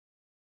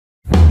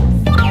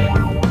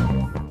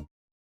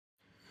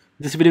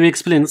This video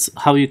explains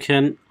how you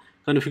can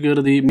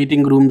configure the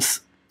meeting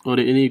rooms or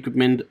any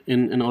equipment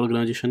in an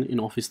organization in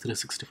Office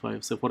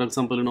 365. So, for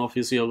example, in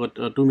Office, you have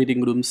got two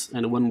meeting rooms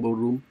and one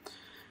boardroom.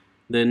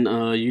 Then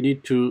you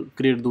need to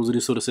create those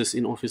resources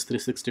in Office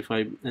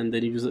 365, and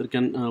then user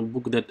can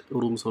book that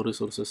rooms or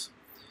resources.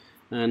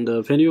 And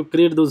when you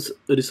create those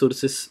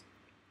resources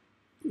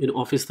in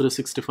Office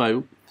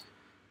 365,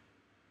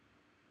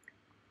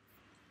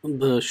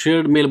 the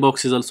shared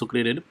mailbox is also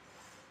created.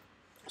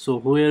 So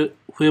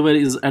whoever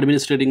is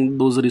administrating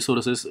those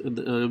resources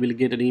will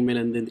get an email,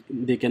 and then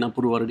they can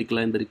approve or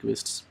decline the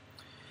requests.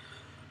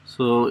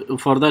 So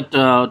for that,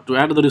 to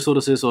add the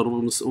resources or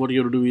rooms, what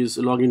you have to do is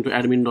log into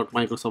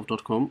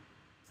admin.microsoft.com.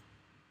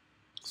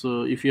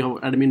 So if you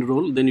have admin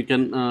role, then you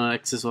can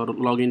access or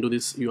log into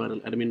this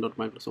URL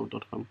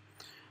admin.microsoft.com.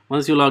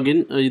 Once you log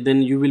in,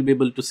 then you will be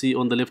able to see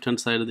on the left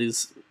hand side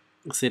these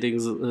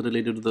settings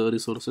related to the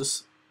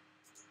resources,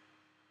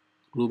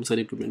 rooms and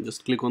equipment.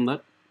 Just click on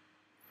that,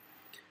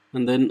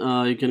 and then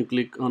you can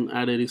click on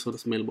add a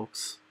resource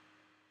mailbox.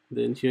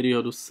 Then here you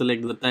have to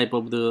select the type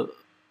of the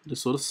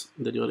resource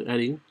that you are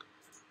adding,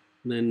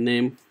 then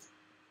name,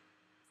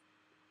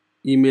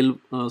 email.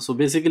 So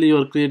basically you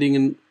are creating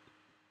a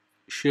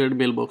shared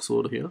mailbox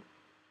over here,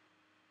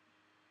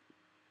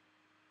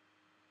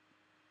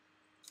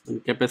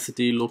 and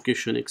capacity,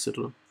 location,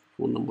 etc.,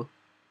 phone number.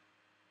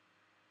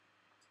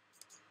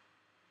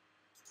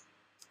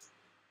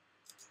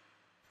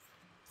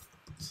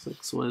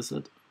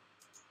 XYZ.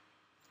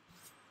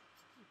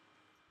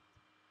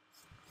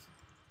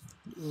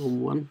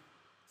 Room 1,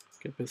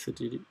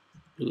 capacity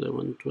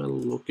 11,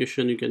 12,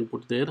 location you can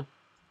put there.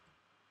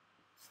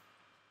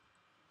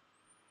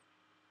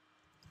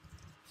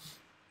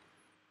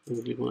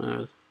 And click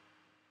on add.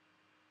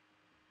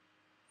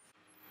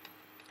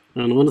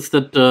 And once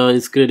that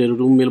is created,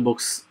 room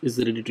mailbox is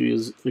ready to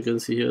use. You can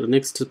see here.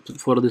 Next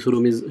for this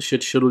room is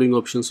scheduling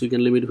options. So you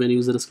can limit when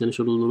users can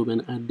schedule the room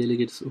and add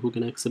delegates who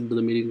can accept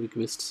the meeting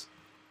requests.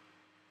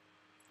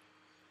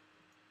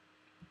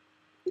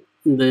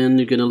 Then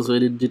you can also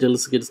edit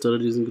details, get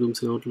started using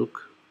rooms in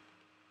Outlook.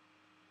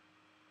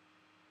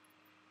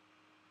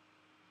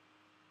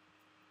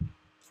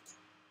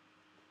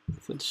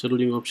 Set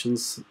scheduling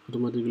options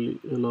automatically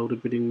allow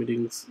repeating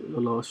meetings,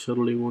 allow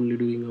scheduling only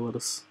during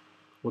hours,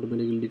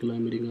 automatically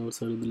decline meeting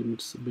outside of the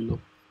limits below,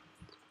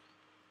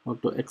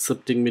 auto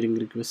accepting meeting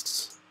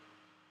requests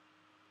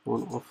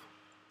on off.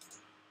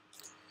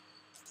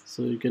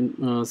 So you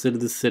can set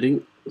this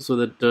setting so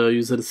that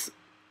users,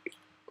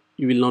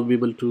 you will not be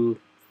able to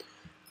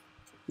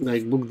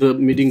like book the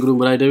meeting room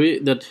right away.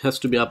 That has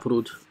to be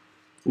approved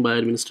by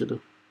administrator.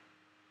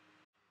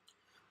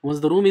 Once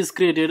the room is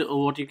created,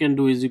 what you can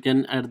do is you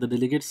can add the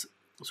delegates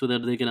so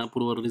that they can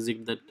approve or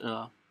reject that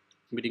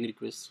meeting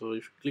request. So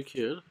if you click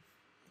here,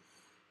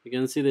 you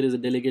can see there is a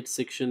delegate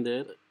section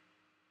there,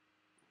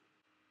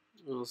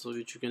 so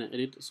which you can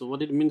edit. So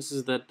what it means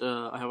is that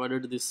I have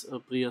added this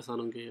Priya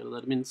Salunke here.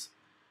 That means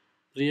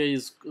Priya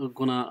is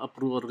gonna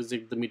approve or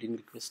reject the meeting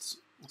requests.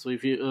 So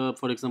if you,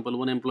 for example,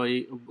 one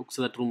employee books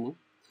that room,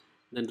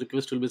 then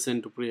request will be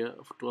sent to Priya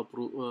to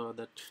approve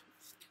that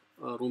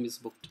room is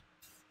booked.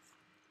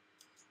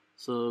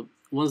 So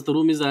once the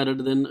room is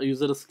added, then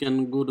users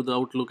can go to the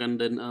Outlook and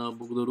then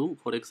book the room.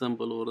 For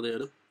example, over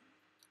there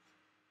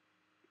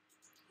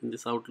in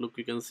this Outlook,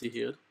 you can see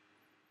here.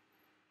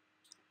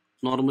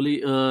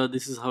 Normally,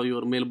 this is how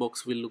your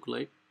mailbox will look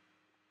like.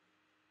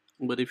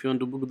 But if you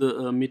want to book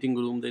the meeting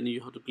room, then you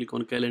have to click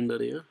on calendar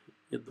here.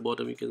 At the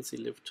bottom, you can see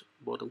left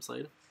bottom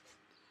side.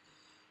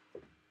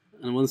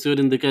 And once you're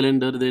in the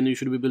calendar, then you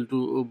should be able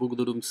to book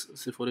the rooms.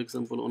 Say, for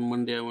example, on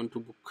Monday, I want to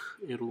book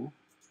a room.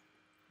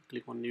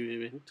 Click on new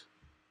event.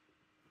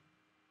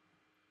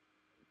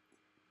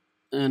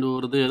 And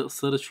over there,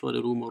 search for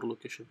a room or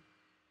location.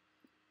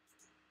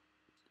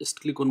 Just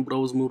click on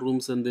browse more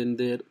rooms, and then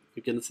there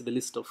you can see the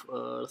list of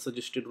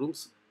suggested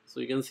rooms.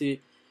 So you can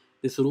see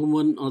this room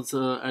one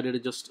also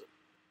added just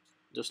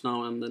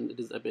now, and then it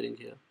is appearing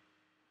here.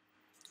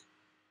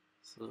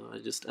 So I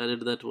just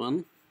added that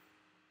one.